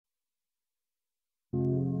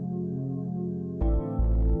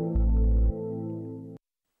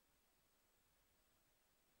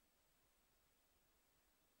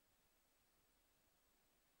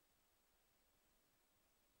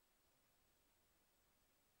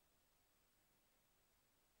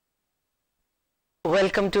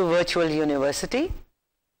Welcome to Virtual University.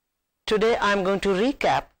 Today I'm going to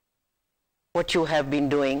recap what you have been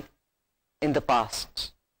doing in the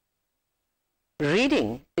past.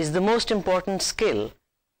 Reading is the most important skill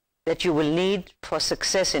that you will need for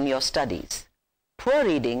success in your studies. Poor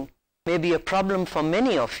reading may be a problem for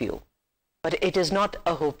many of you, but it is not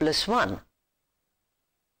a hopeless one.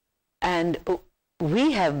 And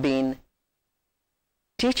we have been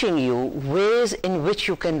teaching you ways in which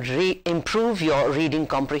you can improve your reading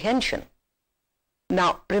comprehension.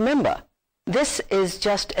 Now remember, this is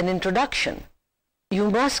just an introduction.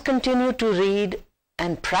 You must continue to read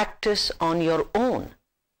and practice on your own.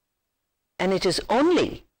 And it is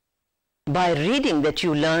only by reading that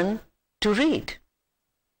you learn to read.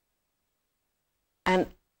 And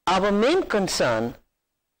our main concern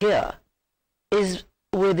here is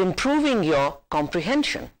with improving your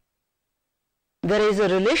comprehension. There is a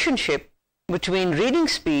relationship between reading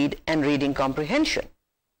speed and reading comprehension.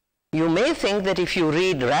 You may think that if you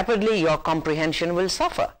read rapidly, your comprehension will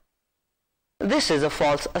suffer. This is a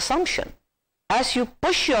false assumption. As you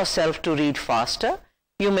push yourself to read faster,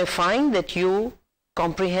 you may find that you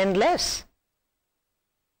comprehend less.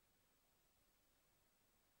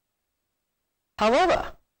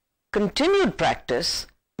 However, continued practice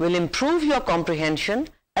will improve your comprehension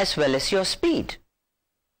as well as your speed.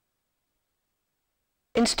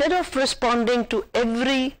 Instead of responding to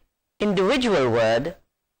every individual word,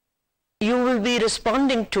 you will be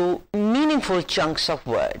responding to meaningful chunks of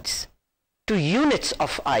words, to units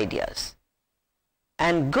of ideas.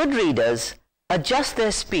 And good readers adjust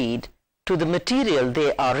their speed to the material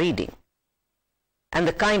they are reading and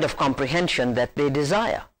the kind of comprehension that they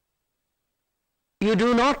desire. You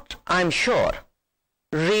do not, I'm sure,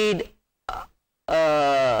 read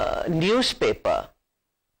a newspaper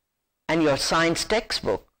and your science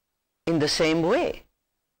textbook in the same way.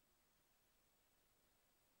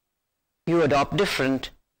 You adopt different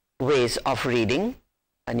ways of reading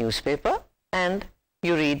a newspaper and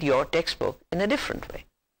you read your textbook in a different way.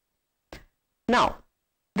 Now,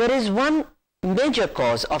 there is one major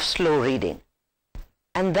cause of slow reading,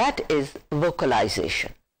 and that is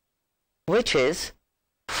vocalization, which is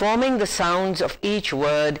forming the sounds of each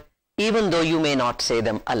word even though you may not say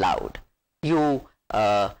them aloud. You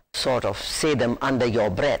sort of say them under your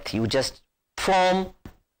breath. You just form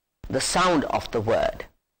the sound of the word.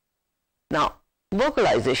 Now,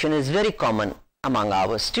 vocalization is very common among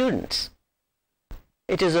our students.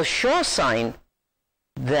 It is a sure sign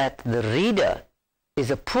that the reader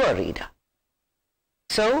is a poor reader.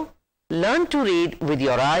 So, learn to read with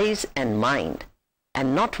your eyes and mind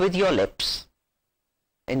and not with your lips.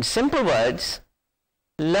 In simple words,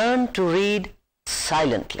 learn to read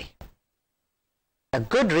silently. A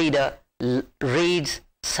good reader reads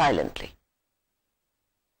silently.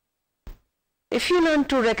 If you learn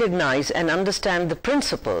to recognize and understand the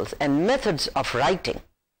principles and methods of writing,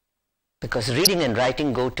 because reading and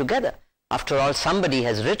writing go together. After all, somebody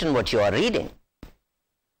has written what you are reading.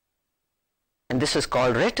 And this is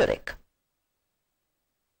called rhetoric.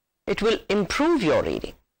 It will improve your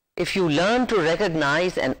reading if you learn to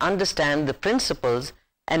recognize and understand the principles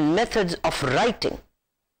and methods of writing.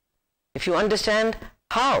 If you understand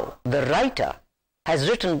how the writer has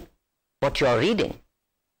written what you are reading,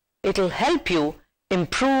 it will help you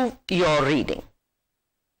improve your reading.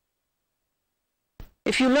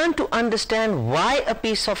 If you learn to understand why a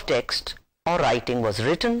piece of text or writing was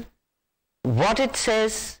written, what it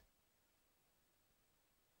says,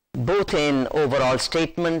 both in overall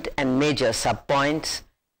statement and major subpoints,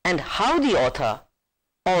 and how the author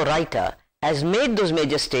or writer has made those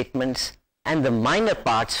major statements and the minor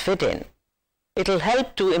parts fit in, it will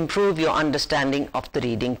help to improve your understanding of the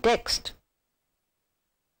reading text.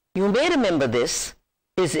 You may remember this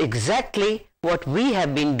is exactly what we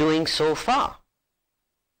have been doing so far.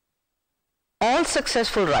 All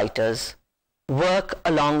successful writers work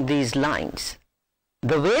along these lines.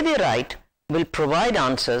 The way they write will provide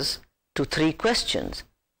answers to 3 questions.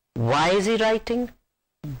 Why is he writing?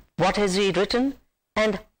 What has he written?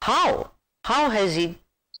 And how? How has he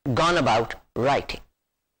gone about writing?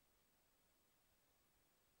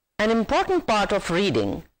 An important part of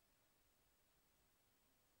reading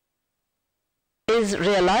is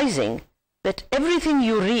realizing that everything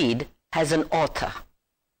you read has an author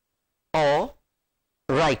or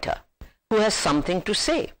writer who has something to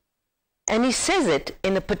say, and he says it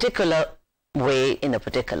in a particular way, in a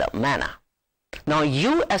particular manner. Now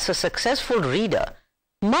you, as a successful reader,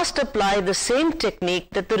 must apply the same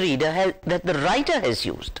technique that the writer has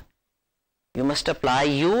used. You must apply,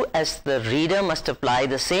 you as the reader must apply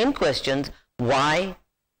the same questions: why,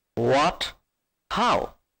 what,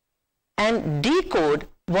 how, and decode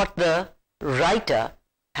what the writer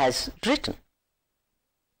has written.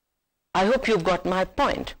 I hope you've got my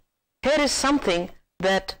point. Here is something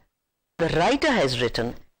that the writer has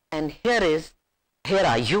written, and here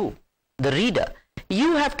are you, the reader.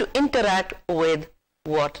 You have to interact with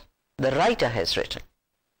what the writer has written.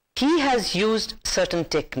 He has used certain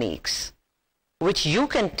techniques which you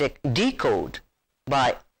can decode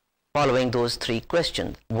by following those three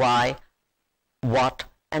questions: why, what,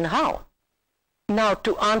 and how. Now,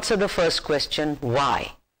 to answer the first question, why?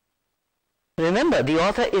 Remember, the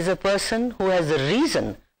author is a person who has a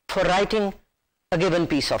reason for writing a given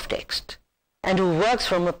piece of text and who works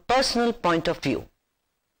from a personal point of view.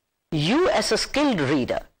 You, as a skilled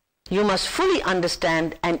reader, you must fully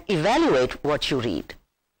understand and evaluate what you read.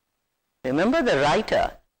 Remember, the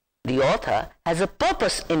writer, the author, has a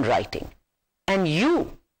purpose in writing, and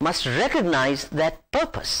you must recognize that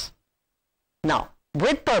purpose. Now,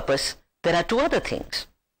 with purpose, there are two other things,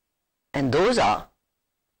 and those are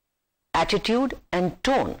attitude and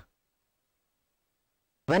tone.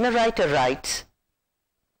 When a writer writes,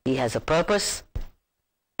 he has a purpose,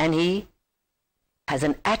 and he has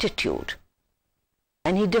an attitude,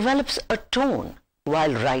 and he develops a tone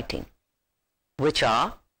while writing, which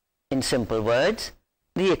are, in simple words,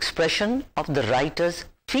 the expression of the writer's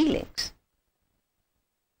feelings.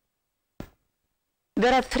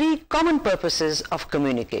 There are three common purposes of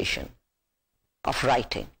communication, of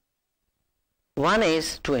writing. One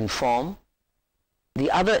is to inform, the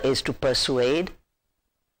other is to persuade,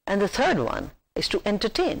 and the third one is to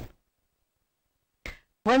entertain.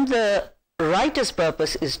 When the writer's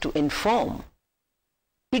purpose is to inform,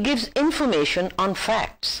 he gives information on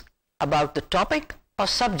facts about the topic or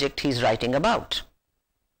subject he is writing about.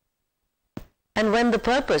 And when the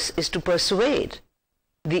purpose is to persuade,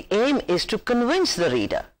 the aim is to convince the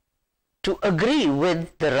reader to agree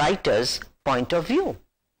with the writer's point of view.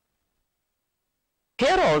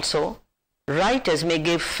 Here also, writers may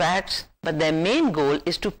give facts, but their main goal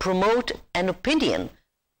is to promote an opinion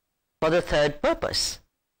for the third purpose,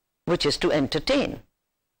 which is to entertain.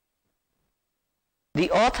 The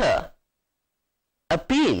author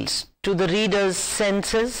appeals to the reader's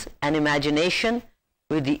senses and imagination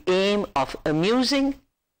with the aim of amusing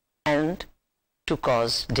and to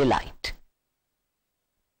cause delight.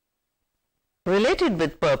 Related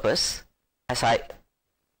with purpose, as I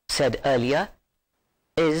said earlier,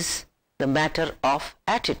 is the matter of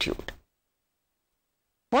attitude.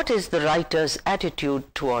 What is the writer's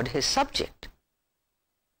attitude toward his subject,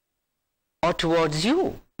 or towards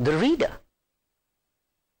you, the reader?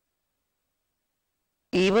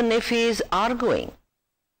 Even if he is arguing,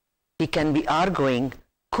 he can be arguing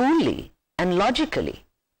coolly and logically,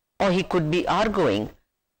 or he could be arguing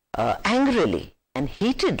angrily and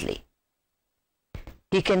heatedly.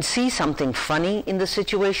 He can see something funny in the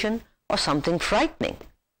situation or something frightening.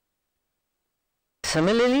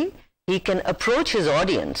 Similarly, he can approach his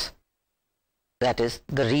audience, that is,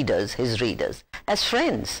 the readers, his readers, as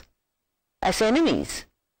friends, as enemies,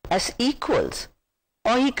 as equals,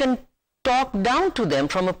 or he can talk down to them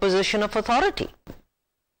from a position of authority.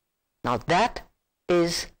 Now that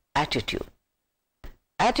is attitude.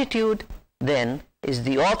 Attitude, then, is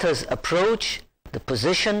the author's approach, the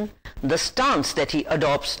position, the stance that he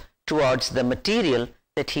adopts towards the material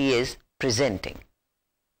that he is presenting.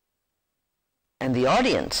 And the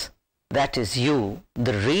audience, that is you,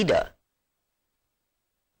 the reader,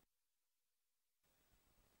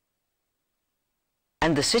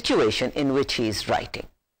 and the situation in which he is writing.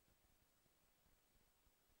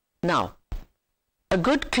 Now, a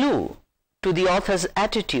good clue to the author's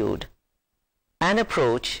attitude and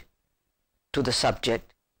approach to the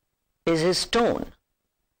subject is his tone.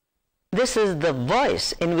 This is the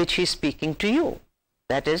voice in which he is speaking to you.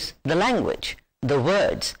 That is, the language, the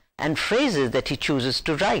words and phrases that he chooses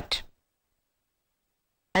to write.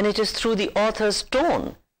 And it is through the author's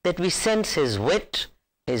tone that we sense his wit,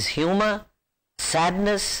 his humor,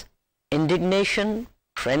 sadness, indignation,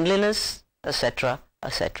 friendliness, etc.,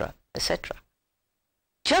 etc., etc.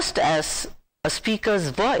 Just as a speaker's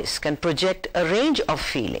voice can project a range of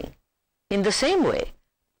feeling, in the same way,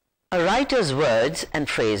 a writer's words and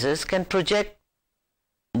phrases can project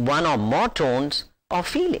one or more tones or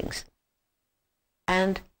feelings.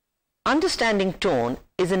 And understanding tone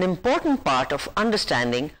is an important part of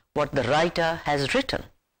understanding what the writer has written.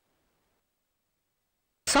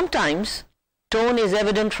 Sometimes tone is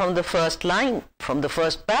evident from the first line, from the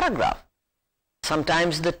first paragraph.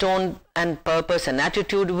 Sometimes the tone and purpose and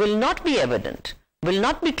attitude will not be evident, will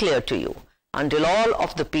not be clear to you until all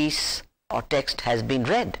of the piece or text has been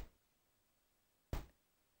read.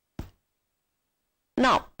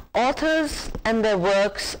 Now, authors and their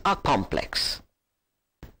works are complex.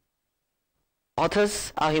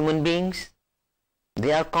 Authors are human beings.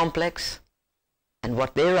 They are complex, and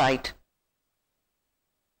what they write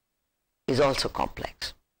is also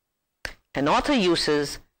complex. An author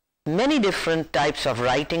uses many different types of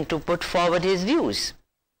writing to put forward his views.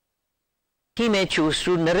 He may choose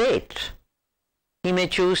to narrate. He may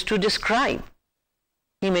choose to describe.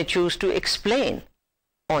 He may choose to explain,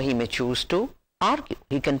 or he may choose to argue.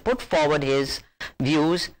 He can put forward his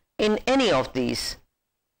views in any of these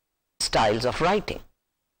styles of writing.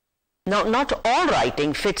 Now, not all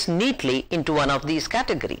writing fits neatly into one of these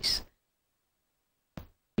categories.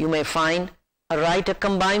 You may find a writer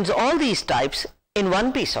combines all these types in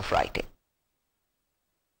one piece of writing.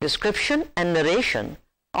 Description and narration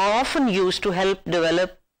are often used to help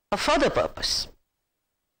develop a further purpose.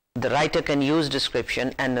 The writer can use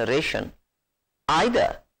description and narration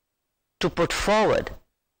either to put forward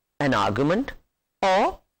an argument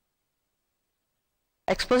or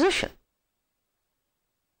exposition.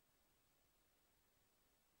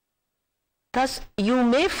 Thus, you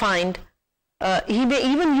may find he may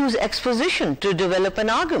even use exposition to develop an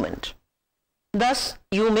argument. Thus,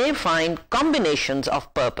 you may find combinations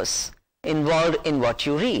of purpose involved in what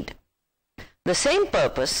you read. The same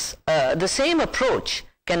purpose, the same approach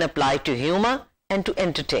can apply to humor and to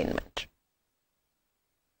entertainment.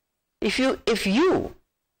 If you,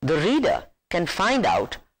 the reader, can find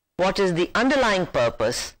out what is the underlying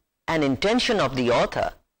purpose and intention of the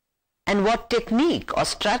author and what technique or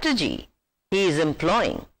strategy he is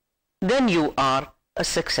employing, then you are a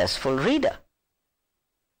successful reader.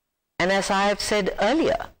 And as I have said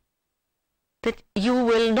earlier, that you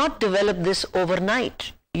will not develop this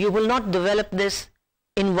overnight. You will not develop this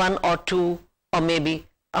in 1 or 2 or maybe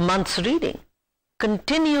a month's reading.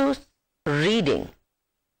 Continuous reading,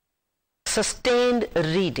 sustained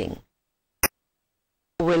reading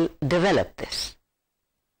will develop this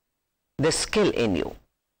skill in you.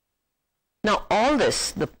 Now, all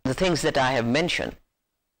this, the things that I have mentioned,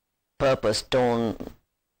 purpose, tone,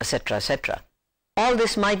 etc., etc., all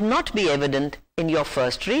this might not be evident in your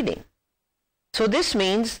first reading. So this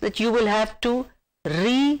means that you will have to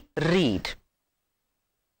reread.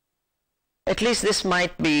 At least this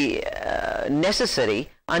might be necessary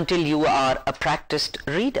until you are a practiced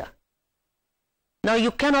reader. Now,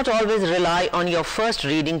 you cannot always rely on your first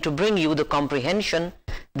reading to bring you the comprehension,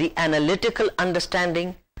 the analytical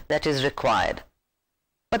understanding that is required.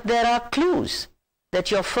 But there are clues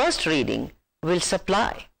that your first reading will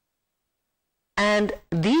supply. And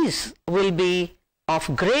these will be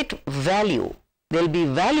of great value. They'll be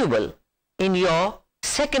valuable in your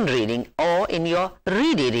second reading or in your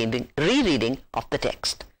rereading of the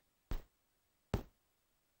text.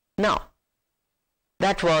 Now,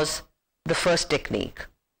 that was the first technique.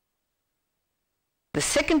 The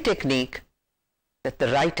second technique that the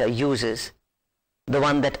writer uses, the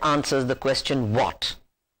one that answers the question what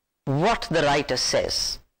the writer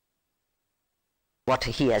says, what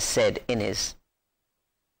he has said in his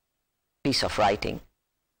piece of writing,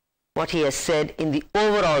 what he has said in the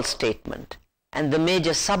overall statement and the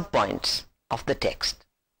major subpoints of the text.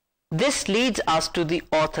 This leads us to the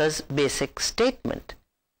author's basic statement,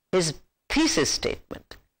 his thesis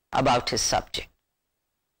statement about his subject.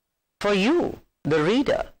 For you, the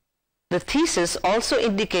reader, the thesis also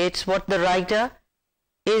indicates what the writer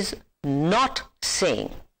is not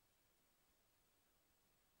saying.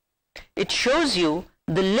 It shows you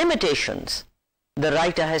the limitations the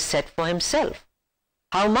writer has set for himself,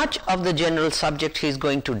 how much of the general subject he is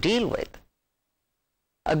going to deal with.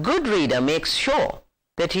 A good reader makes sure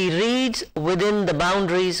that he reads within the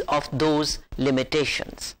boundaries of those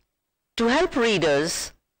limitations. To help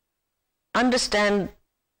readers understand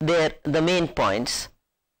their main points,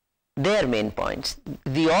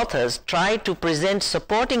 the authors try to present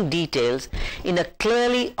supporting details in a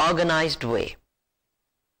clearly organized way.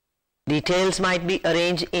 Details might be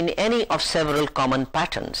arranged in any of several common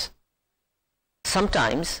patterns.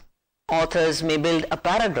 Sometimes authors may build a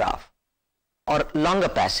paragraph or longer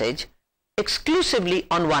passage exclusively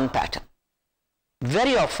on one pattern.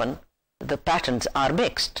 Very often the patterns are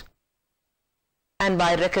mixed. And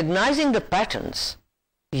by recognizing the patterns,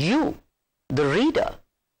 you, the reader,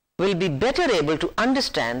 will be better able to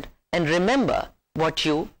understand and remember what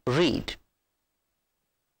you read.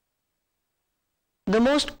 The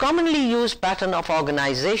most commonly used pattern of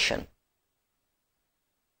organization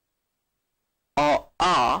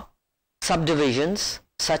are subdivisions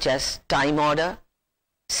such as time order,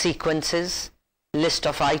 sequences, list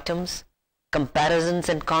of items, comparisons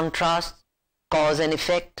and contrasts, cause and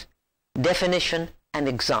effect, definition and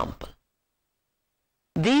example.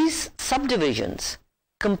 These subdivisions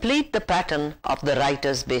complete the pattern of the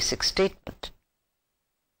writer's basic statement,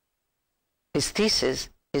 his thesis,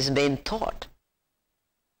 his main thought.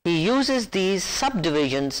 He uses these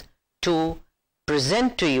subdivisions to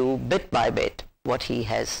present to you bit by bit what he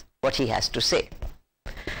has to say.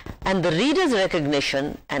 And the reader's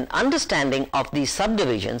recognition and understanding of these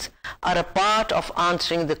subdivisions are a part of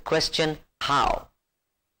answering the question how,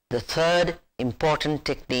 the third important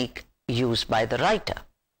technique used by the writer.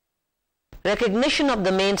 Recognition of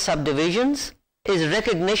the main subdivisions is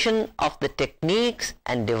recognition of the techniques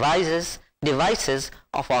and devices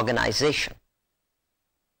of organization.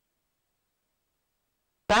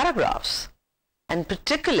 Paragraphs, and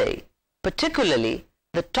particularly the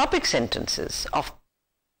topic sentences of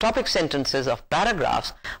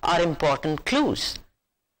paragraphs, are important clues.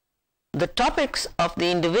 The topics of the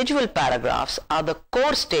individual paragraphs are the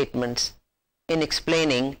core statements in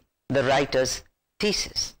explaining the writer's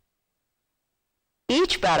thesis.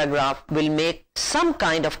 Each paragraph will make some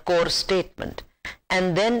kind of core statement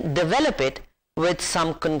and then develop it with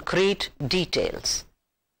some concrete details.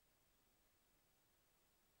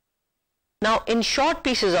 Now, in short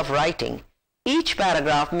pieces of writing, each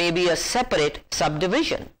paragraph may be a separate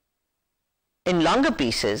subdivision. In longer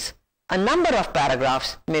pieces, a number of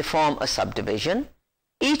paragraphs may form a subdivision,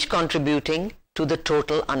 each contributing to the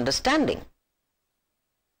total understanding.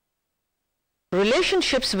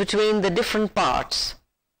 Relationships between the different parts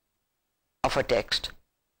of a text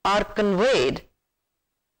are conveyed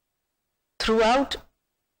throughout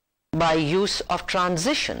by use of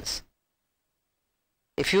transitions.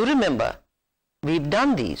 If you remember, we've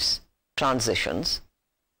done these transitions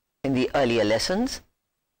in the earlier lessons.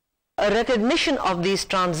 A recognition of these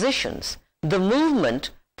transitions, the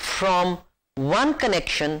movement from one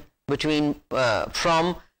connection between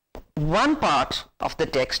from one part of the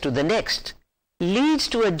text to the next, leads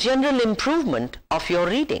to a general improvement of your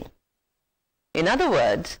reading. In other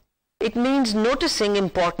words, it means noticing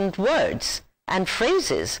important words and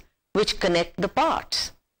phrases which connect the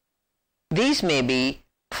parts. These may be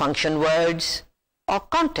function words or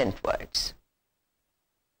content words.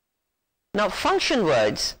 Now, function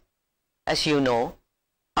words, as you know,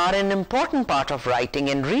 are an important part of writing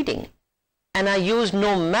and reading and are used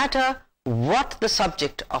no matter what the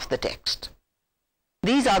subject of the text.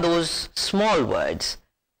 These are those small words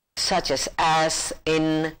such as,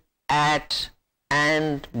 in, at,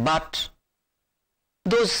 and, but,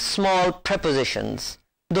 those small prepositions,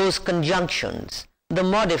 those conjunctions, the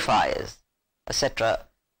modifiers, etc.,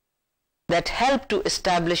 that help to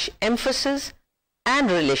establish emphasis and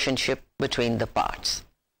relationship between the parts.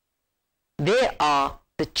 They are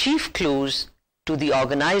the chief clues to the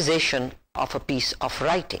organization of a piece of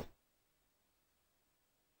writing.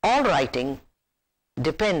 All writing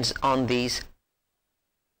depends on these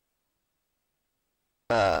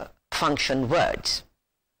function words.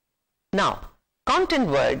 Now, content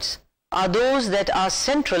words are those that are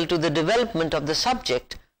central to the development of the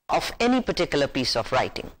subject of any particular piece of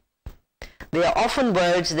writing. They are often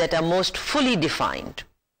words that are most fully defined,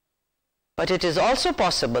 but it is also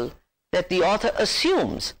possible that the author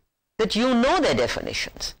assumes that you know their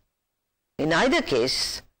definitions. In either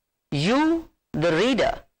case, you, the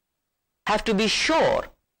reader, have to be sure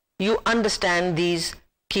you understand these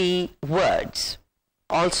key words.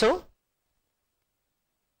 Also,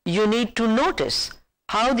 you need to notice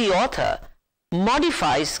how the author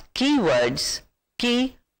modifies keywords,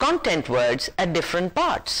 key content words at different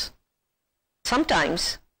parts.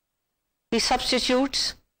 Sometimes he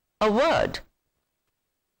substitutes a word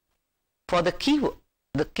for the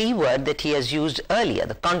keyword that he has used earlier,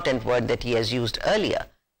 the content word that he has used earlier.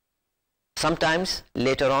 Sometimes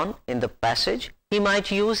later on in the passage, he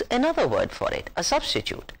might use another word for it, a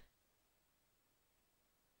substitute.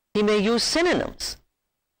 He may use synonyms,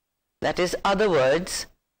 that is, other words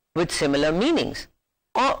with similar meanings,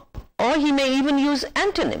 or he may even use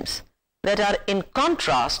antonyms that are in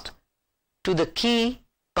contrast to the key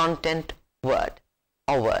content word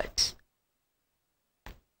or words.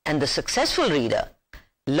 And the successful reader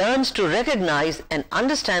learns to recognize and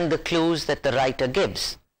understand the clues that the writer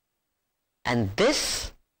gives. And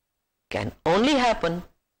this can only happen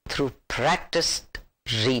through practiced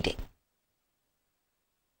reading.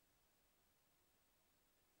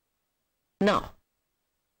 Now,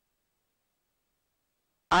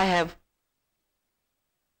 I have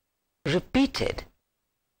repeated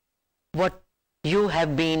what you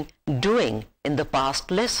have been doing in the past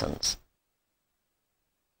lessons.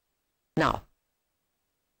 Now,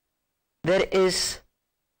 I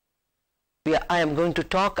am going to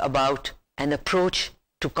talk about an approach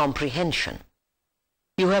to comprehension.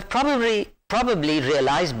 You have probably probably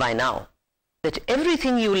realized by now that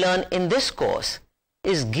everything you learn in this course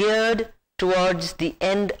is geared towards the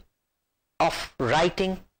end of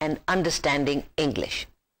writing and understanding English.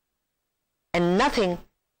 And nothing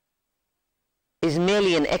is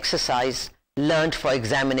merely an exercise learned for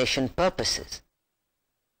examination purposes.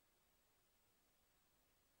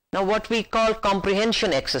 Now, what we call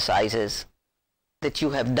comprehension exercises that you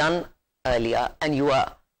have done earlier and you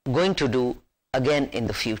are going to do again in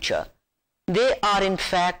the future, they are in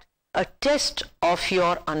fact a test of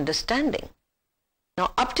your understanding.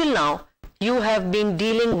 Now, up till now, you have been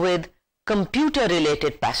dealing with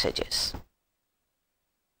computer-related passages.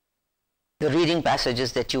 The reading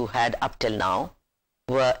passages that you had up till now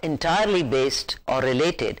were entirely based or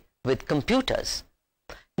related with computers.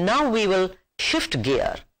 Now we will shift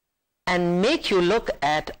gear and make you look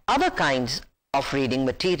at other kinds of reading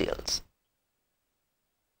materials.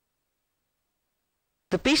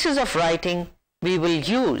 The pieces of writing we will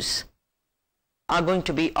use are going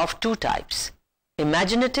to be of two types: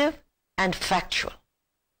 imaginative and factual.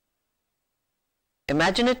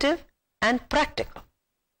 Imaginative and practical.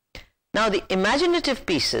 Now, the imaginative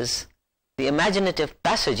pieces, the imaginative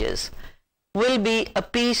passages, will be a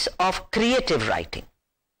piece of creative writing.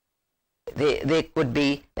 They could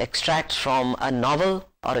be extracts from a novel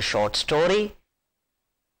or a short story.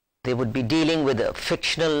 They would be dealing with a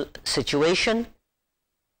fictional situation,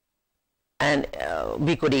 and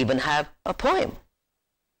we could even have a poem.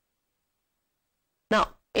 Now,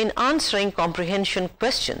 in answering comprehension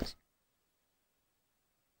questions,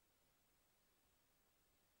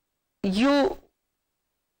 you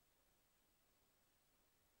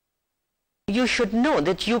should know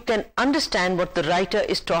that you can understand what the writer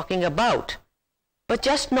is talking about, but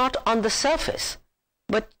just not on the surface.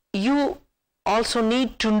 But you also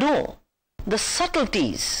need to know the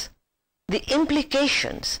subtleties, the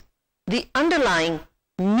implications, the underlying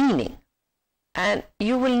meaning, and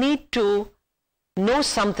you will need to know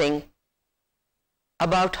something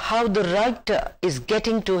about how the writer is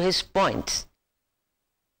getting to his points,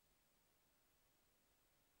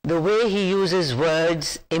 the way he uses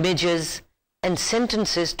words, images, and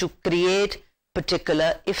sentences to create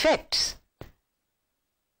particular effects.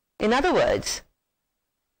 In other words,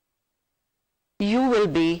 you will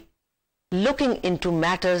be looking into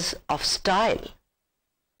matters of style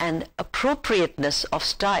and appropriateness of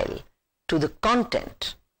style to the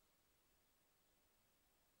content.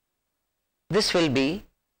 This will be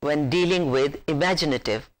when dealing with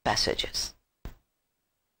imaginative passages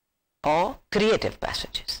or creative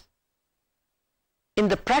passages. In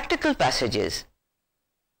the practical passages,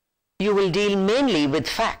 you will deal mainly with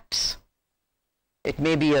facts. It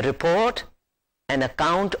may be a report, an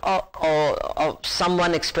account of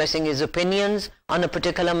someone expressing his opinions on a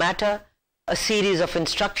particular matter, a series of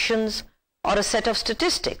instructions, or a set of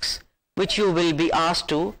statistics which you will be asked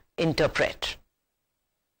to interpret.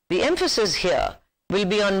 The emphasis here will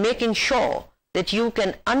be on making sure that you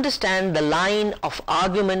can understand the line of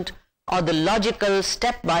argument or the logical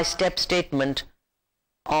step-by-step statement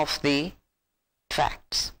of the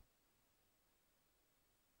facts.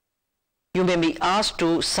 You may be asked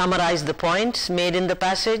to summarize the points made in the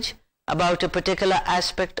passage about a particular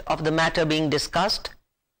aspect of the matter being discussed.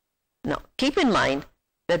 Now, keep in mind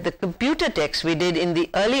that the computer texts we did in the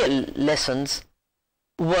earlier lessons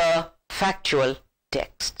were factual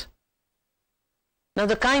text. Now,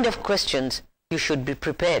 the kind of questions you should be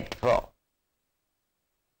prepared for.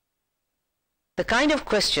 The kind of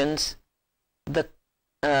questions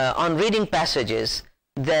on reading passages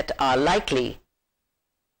that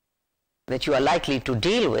you are likely to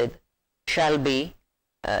deal with shall be,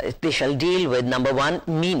 they shall deal with, number one,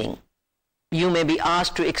 meaning. You may be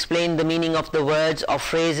asked to explain the meaning of the words or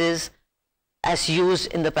phrases as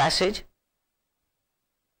used in the passage.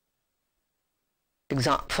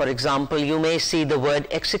 For example, you may see the word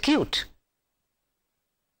execute,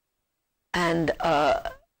 and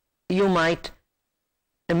you might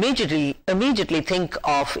immediately think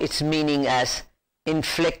of its meaning as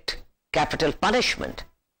inflict capital punishment.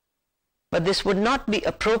 But this would not be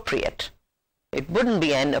appropriate. It wouldn't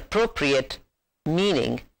be an appropriate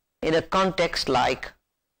meaning in a context like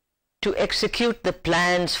to execute the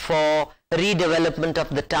plans for redevelopment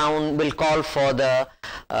of the town will call for the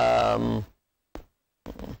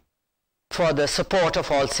support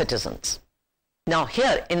of all citizens. Now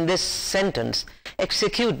here in this sentence,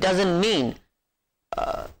 execute doesn't mean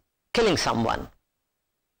killing someone,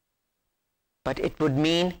 but it would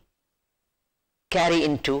mean carry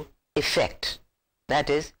into effect, that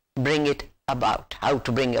is, bring it about, how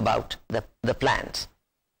to bring about the plans.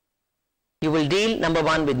 You will deal, number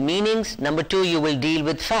one, with meanings. Number two, you will deal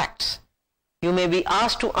with facts. You may be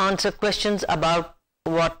asked to answer questions about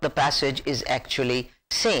what the passage is actually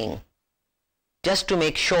saying, just to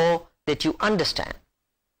make sure that you understand.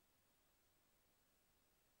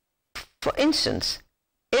 For instance,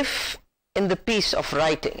 if the piece of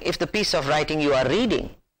writing you are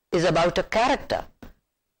reading is about a character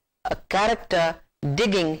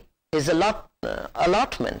digging his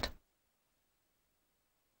allotment,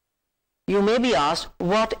 you may be asked,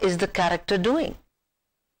 what is the character doing?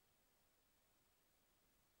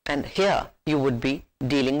 And here you would be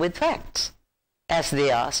dealing with facts as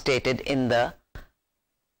they are stated in the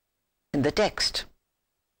text.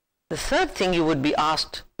 The third thing you would be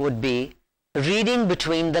asked would be reading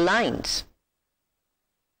between the lines.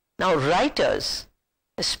 Now, writers,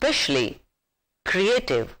 especially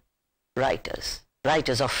creative writers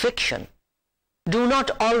of fiction, do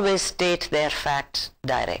not always state their facts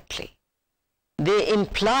directly. They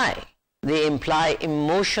imply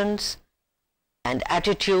emotions and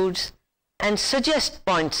attitudes and suggest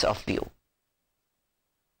points of view.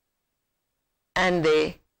 And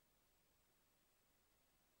they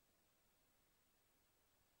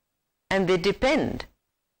depend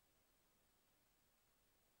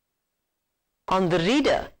on the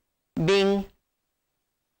reader being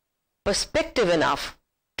perspective enough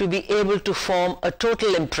to be able to form a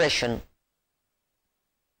total impression.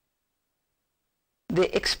 They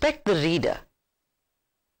expect the reader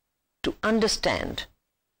to understand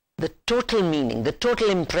the total meaning, the total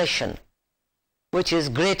impression, which is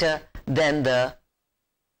greater than the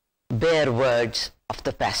bare words of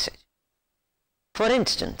the passage. For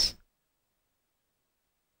instance,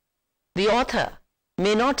 the author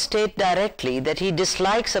may not state directly that he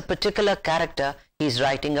dislikes a particular character he is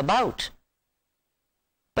writing about,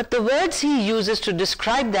 but the words he uses to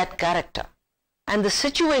describe that character and the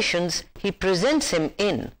situations he presents him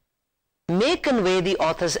in may convey the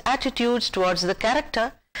author's attitudes towards the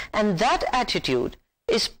character, and that attitude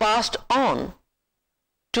is passed on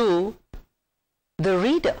to the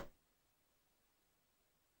reader.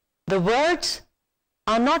 The words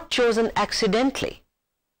are not chosen accidentally,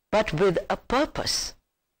 but with a purpose,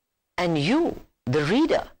 and you, the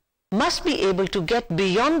reader, must be able to get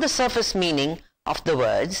beyond the surface meaning of the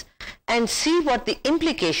words and see what the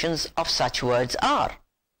implications of such words are.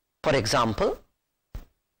 For example,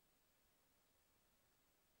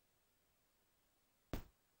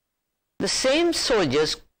 the same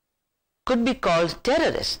soldiers could be called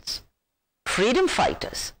terrorists, freedom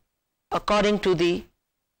fighters. According to the,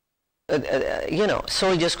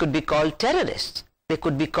 soldiers could be called terrorists. They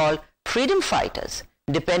could be called freedom fighters,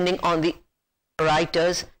 depending on the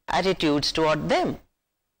writer's attitudes toward them.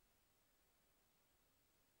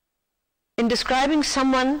 In describing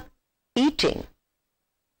someone eating,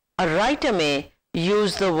 a writer may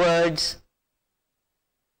use the words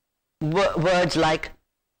like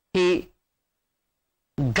he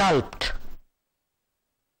gulped,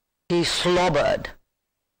 he slobbered,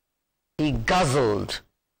 he guzzled,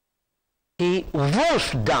 he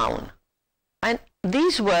wolfed down. And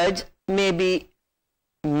these words may be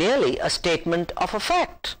merely a statement of a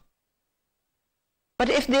fact. But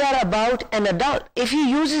if they are about an adult, if he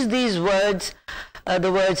uses these words,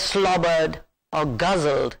 the words slobbered or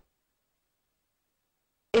guzzled,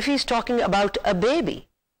 if he's talking about a baby,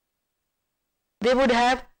 they would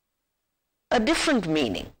have a different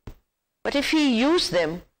meaning. But if he used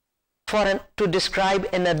them to describe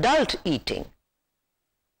an adult eating,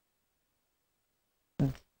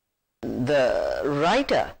 the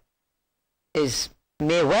writer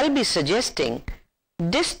may well be suggesting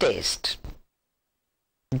distaste,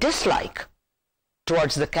 dislike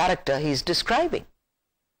towards the character he is describing.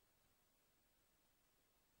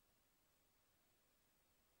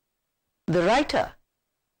 The writer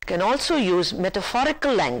can also use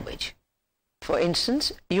metaphorical language. For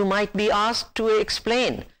instance, you might be asked to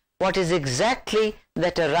explain what is exactly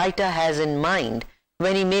that a writer has in mind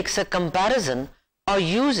when he makes a comparison or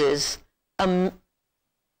uses a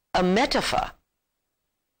metaphor,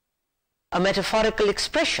 a metaphorical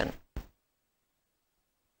expression.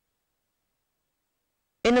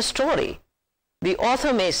 In a story, the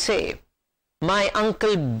author may say, "My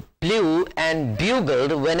uncle blew and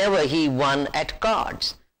bugled whenever he won at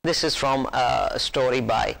cards." This is from a story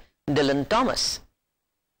by Dylan Thomas.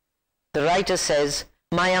 The writer says,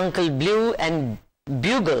 "My uncle blew and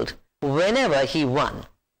bugled whenever he won."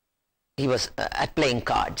 He was at playing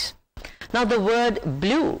cards. Now the word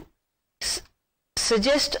blew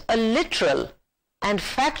suggests a literal and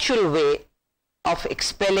factual way of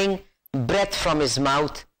expelling breath from his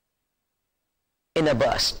mouth in a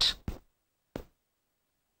burst.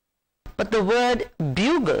 But the word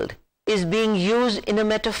bugled is being used in a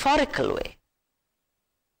metaphorical way.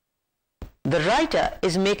 the writer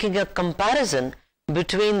is making a comparison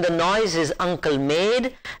between the noise his uncle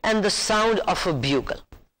made and the sound of a bugle.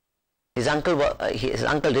 His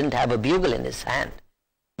uncle didn't have a bugle in his hand,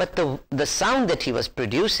 but the sound that he was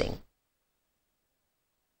producing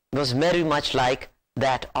was very much like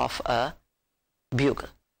that of a bugle.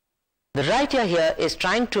 The writer here is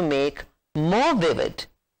trying to make more vivid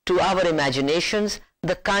to our imaginations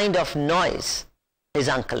the kind of noise his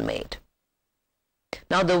uncle made.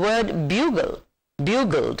 Now the word bugle,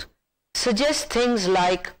 bugled, suggests things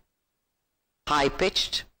like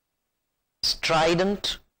high-pitched,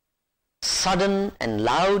 strident, sudden and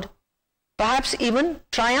loud, perhaps even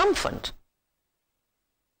triumphant.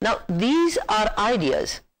 Now these are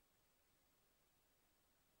ideas.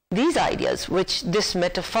 These ideas which this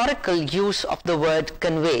metaphorical use of the word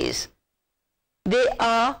conveys, they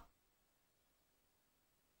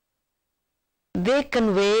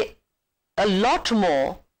convey a lot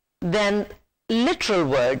more than literal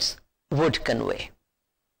words would convey.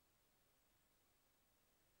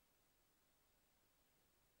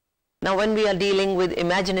 Now when we are dealing with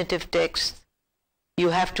imaginative texts, you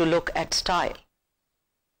have to look at style.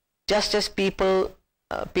 Just as people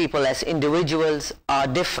as individuals are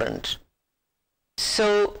different,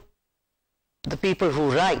 so the people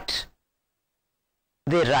who write,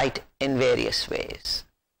 they write in various ways.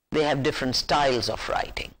 They have different styles of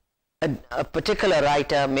writing. A particular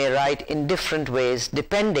writer may write in different ways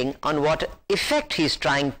depending on what effect he is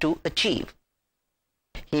trying to achieve.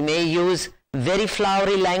 He may use very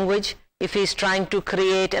flowery language if he is trying to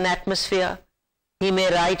create an atmosphere. He may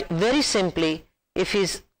write very simply if he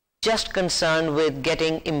is just concerned with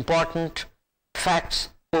getting important facts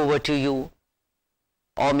over to you.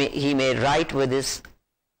 Or he may write with his,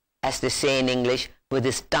 as they say in English, with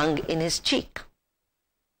his tongue in his cheek.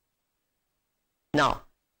 Now,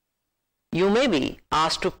 you may be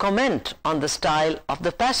asked to comment on the style of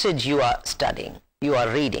the passage you are studying, you are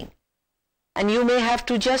reading, and you may have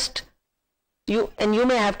to justify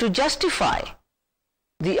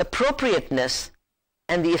the appropriateness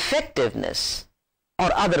and the effectiveness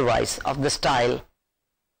or otherwise of the style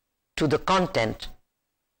to the content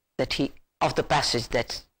of the passage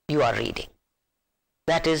that you are reading.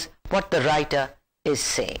 That is what the writer is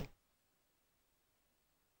saying.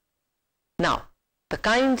 Now, the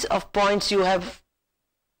kinds of points you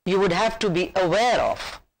would have to be aware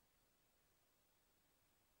of,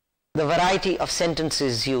 the variety of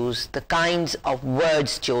sentences used, the kinds of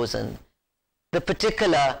words chosen, the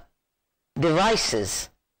particular devices,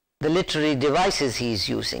 the literary devices he is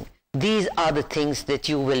using. These are the things that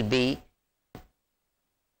you will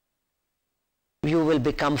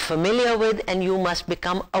become familiar with and you must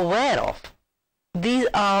become aware of. These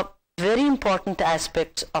are very important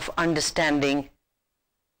aspects of understanding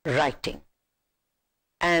writing,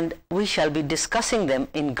 and we shall be discussing them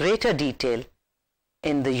in greater detail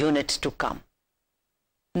in the units to come.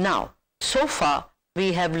 Now, so far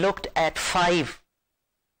we have looked at 5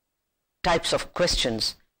 types of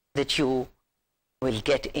questions that you will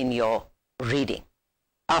get in your reading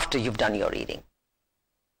after you've done your reading.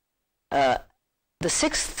 The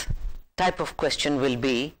 6th type of question will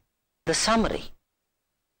be the summary.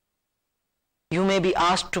 You may be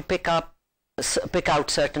asked to pick out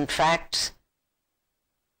certain facts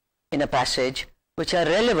in a passage which are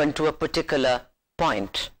relevant to a particular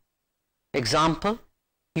point. Example,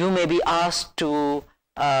 you may be asked,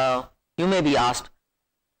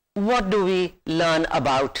 what do we learn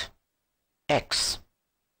about X?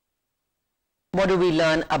 What do we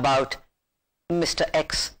learn about Mr.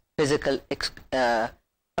 X's physical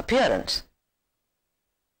appearance?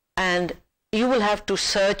 And you will have to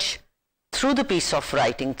search through the piece of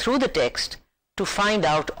writing, through the text, to find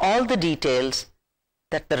out all the details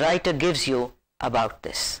that the writer gives you about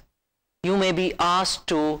this. You may be asked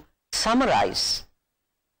to summarize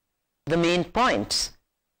the main points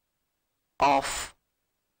of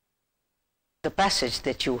the passage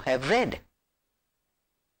that you have read.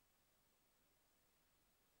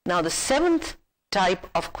 Now, the 7th type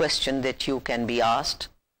of question that you can be asked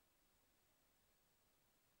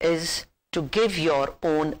is to give your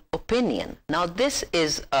own opinion. Now, this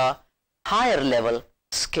is a higher level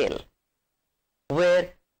skill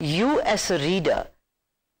where you as a reader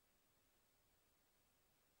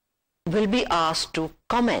will be asked to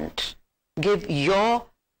comment, give your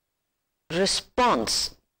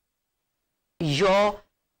response, your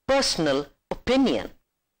personal opinion.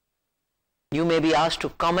 You may be asked to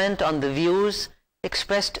comment on the views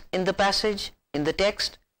expressed in the passage, in the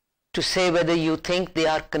text, to say whether you think they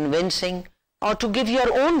are convincing, or to give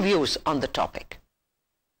your own views on the topic.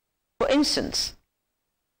 For instance,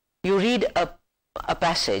 you read a a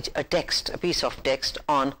passage, a text, a piece of text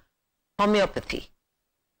on homeopathy.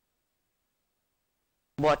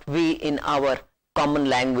 What we in our common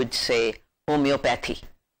language say homeopathy.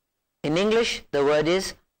 In English, the word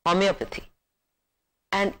is homeopathy.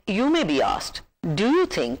 And you may be asked, do you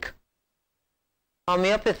think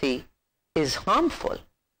homeopathy is harmful?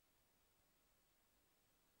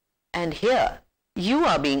 And here you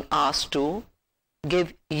are being asked to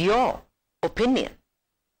give your opinion.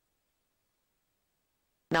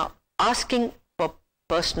 Now, asking for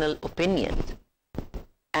personal opinion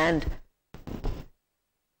and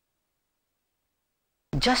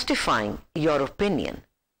justifying your opinion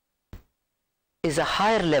is a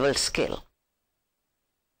higher level skill.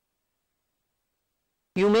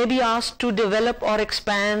 You may be asked to develop or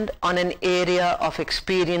expand on an area of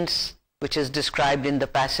experience which is described in the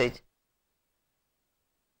passage.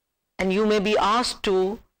 And you may be asked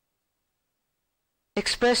to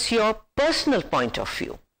express your personal point of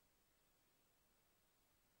view.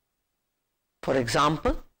 For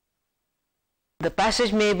example, the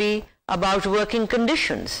passage may be about working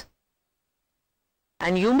conditions,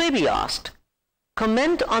 and you may be asked,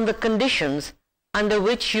 comment on the conditions under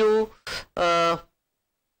which you work,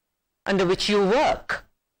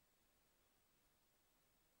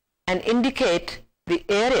 and indicate the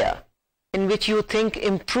area in which you think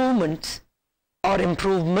improvements or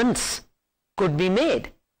improvements could be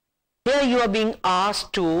made. Here you are being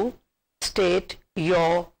asked to state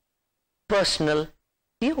your personal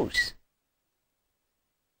views.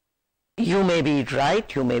 You may be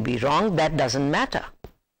right, you may be wrong, that doesn't matter.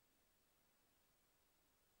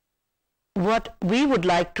 What we would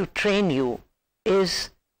like to train you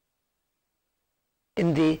is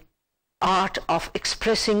in the art of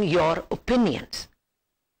expressing your opinions.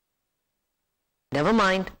 Never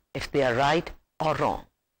mind if they are right or wrong.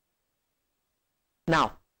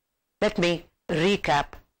 Now, let me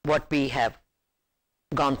recap what we have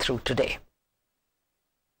gone through today.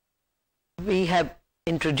 We are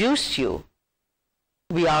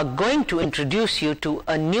going to introduce you to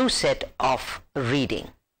a new set of reading.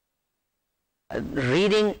 A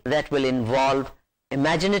reading that will involve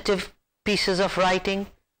imaginative pieces of writing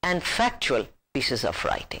and factual pieces of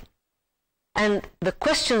writing. And the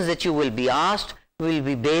questions that you will be asked will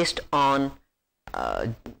be based on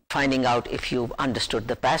finding out if you've understood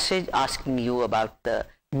the passage, asking you about the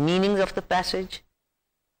meanings of the passage.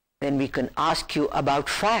 Then we can ask you about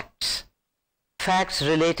facts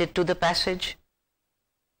related to the passage.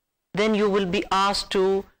 Then you may be asked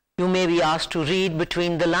to read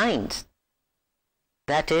between the lines.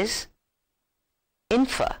 That is,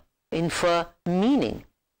 infer meaning,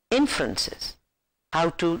 inferences, how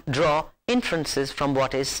to draw inferences from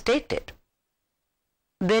what is stated.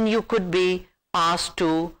 Then you could be asked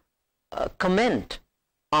to comment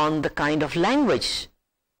on the kind of language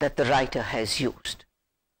that the writer has used.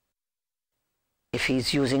 If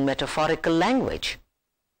he's using metaphorical language,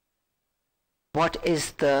 what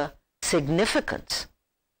is the significance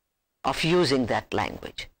of using that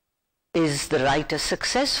language? Is the writer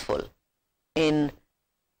successful in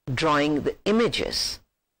drawing the images?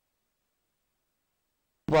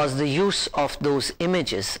 Was the use of those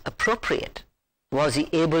images appropriate? Was he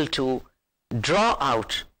able to draw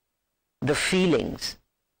out the feelings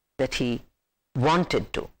that he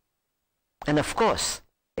wanted to? And of course,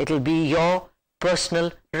 it will be your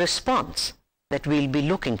personal response that we'll be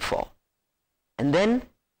looking for. And then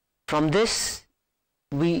from this,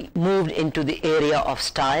 we moved into the area of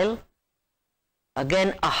style.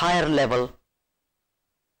 Again, a higher level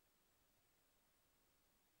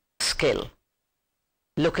skill,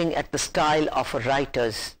 looking at the style of a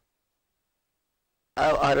writer's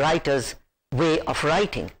way of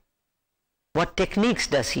writing. What techniques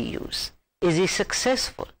does he use? Is he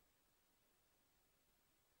successful?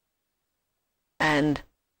 And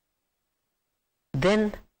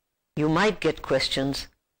then you might get questions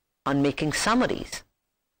on making summaries.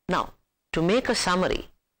 Now, to make a summary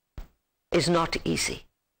is not easy.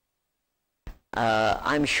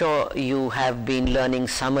 I'm sure you have been learning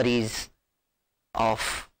summaries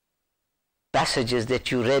of passages that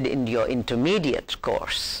you read in your intermediate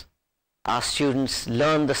course. Our students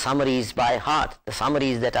learn the summaries by heart, the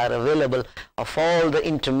summaries that are available of all the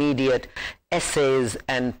intermediate essays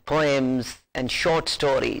and poems and short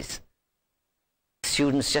stories.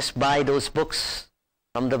 Students just buy those books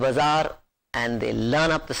from the bazaar and they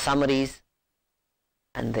learn up the summaries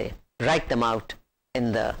and they write them out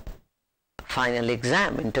in the final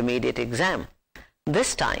exam, intermediate exam.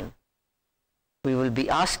 This time, we will be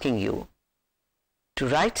asking you to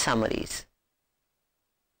write summaries.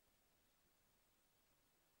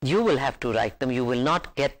 You will have to write them. You will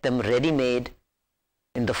not get them ready-made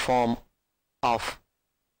in the form of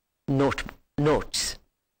notes.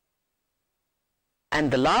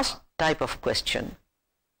 And the last type of question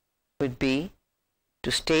would be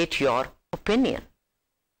to state your opinion,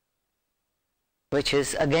 which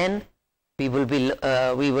is again we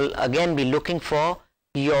will again be looking for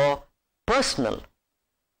your personal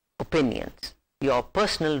opinions, your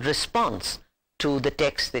personal response to the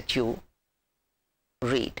text that you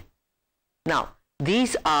read. Now,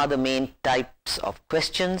 these are the main types of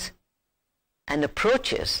questions and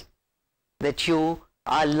approaches that you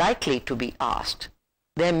are likely to be asked.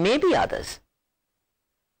 There may be others,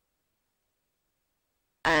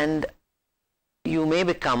 and you may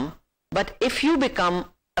become, but if you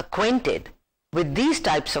become acquainted with these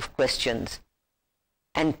types of questions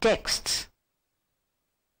and texts,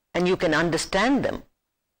 and you can understand them,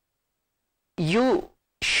 you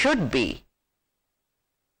should be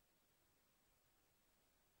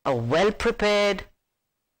a well-prepared,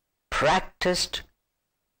 practiced,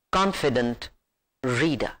 confident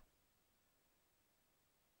reader.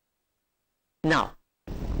 Now,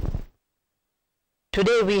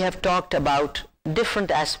 today we have talked about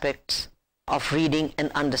different aspects of reading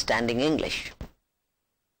and understanding English.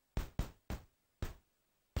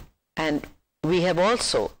 And we have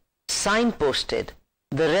also signposted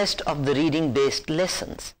the rest of the reading-based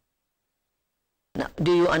lessons. Now,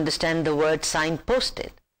 do you understand the word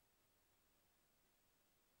signposted?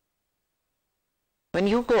 When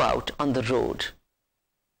you go out on the road,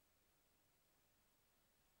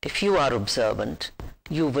 if you are observant,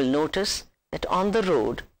 you will notice that on the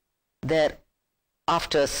road, there,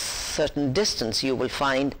 after a certain distance, you will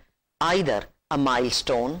find either a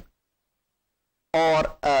milestone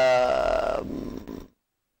or a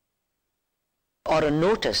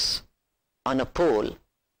notice on a pole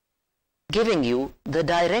giving you the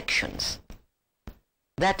directions.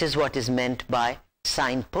 That is what is meant by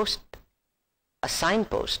signpost. A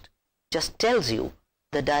signpost just tells you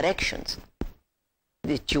the directions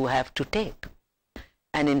that you have to take.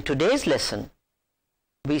 And in today's lesson,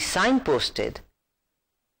 we signposted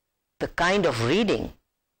the kind of reading,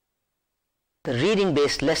 the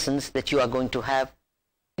reading-based lessons that you are going to have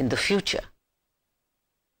in the future.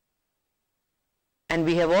 And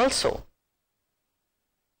we have also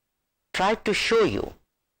tried to show you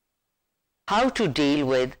how to deal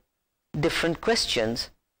with different questions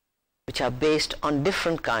which are based on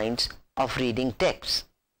different kinds of reading texts.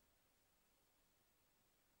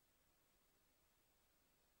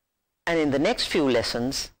 And in the next few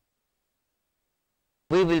lessons,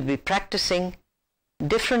 we will be practicing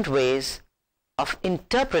different ways of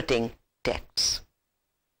interpreting texts.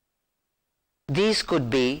 These could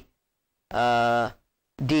be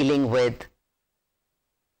dealing with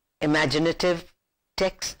imaginative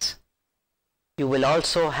texts. You will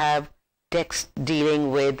also have texts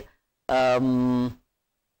dealing with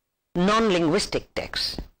non-linguistic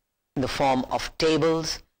texts in the form of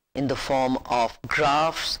tables, in the form of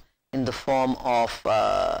graphs, in the form of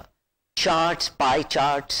charts, pie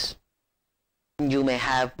charts. You may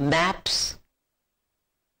have maps.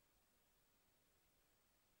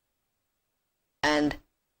 And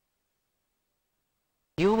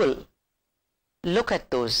you will look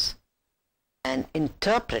at those and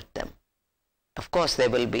interpret them. Of course, there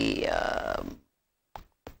will be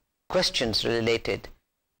questions related.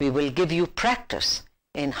 We will give you practice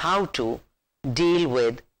in how to deal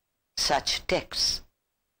with such texts.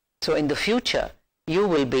 So in the future, you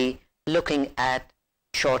will be looking at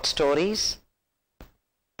short stories,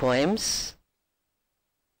 poems,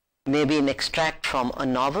 maybe an extract from a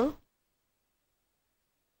novel.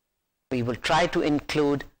 We will try to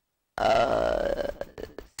include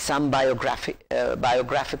some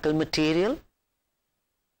biographical material.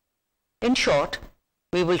 In short,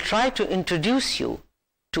 we will try to introduce you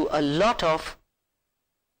to a lot of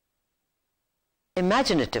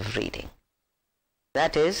imaginative reading.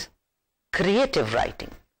 That is creative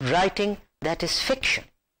writing, writing that is fiction.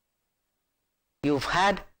 You've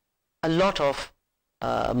had a lot of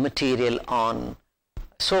material on,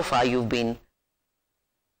 so far you've been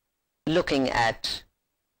looking at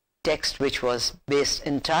text which was based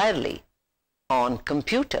entirely on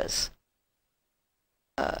computers.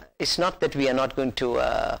 It's not that we are not going to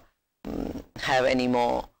have any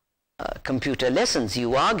more computer lessons.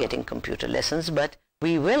 You are getting computer lessons, but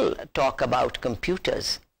we will talk about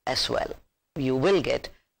computers as well. You will get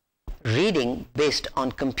reading based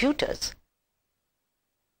on computers.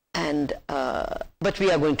 And but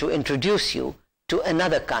we are going to introduce you to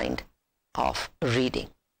another kind of reading.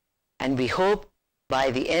 And we hope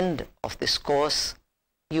by the end of this course,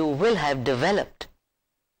 you will have developed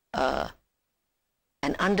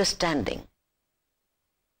an understanding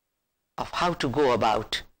of how to go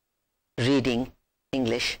about reading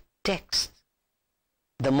English texts.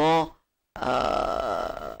 The more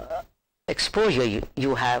exposure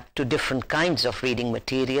you have to different kinds of reading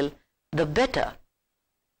material, the better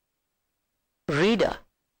reader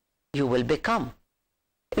you will become.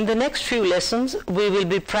 In the next few lessons, we will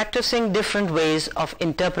be practicing different ways of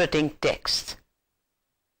interpreting texts.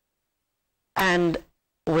 And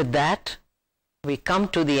with that, we come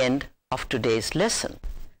to the end of today's lesson.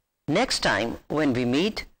 Next time when we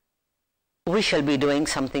meet, we shall be doing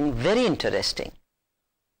something very interesting.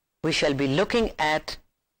 We shall be looking at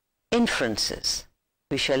inferences.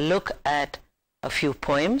 We shall look at a few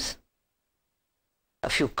poems, a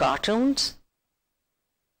few cartoons,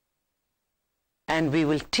 and we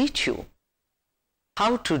will teach you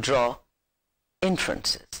how to draw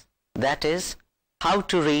inferences. That is, how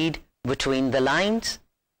to read between the lines.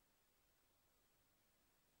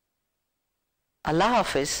 Allah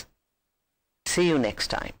Hafiz. See you next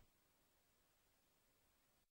time.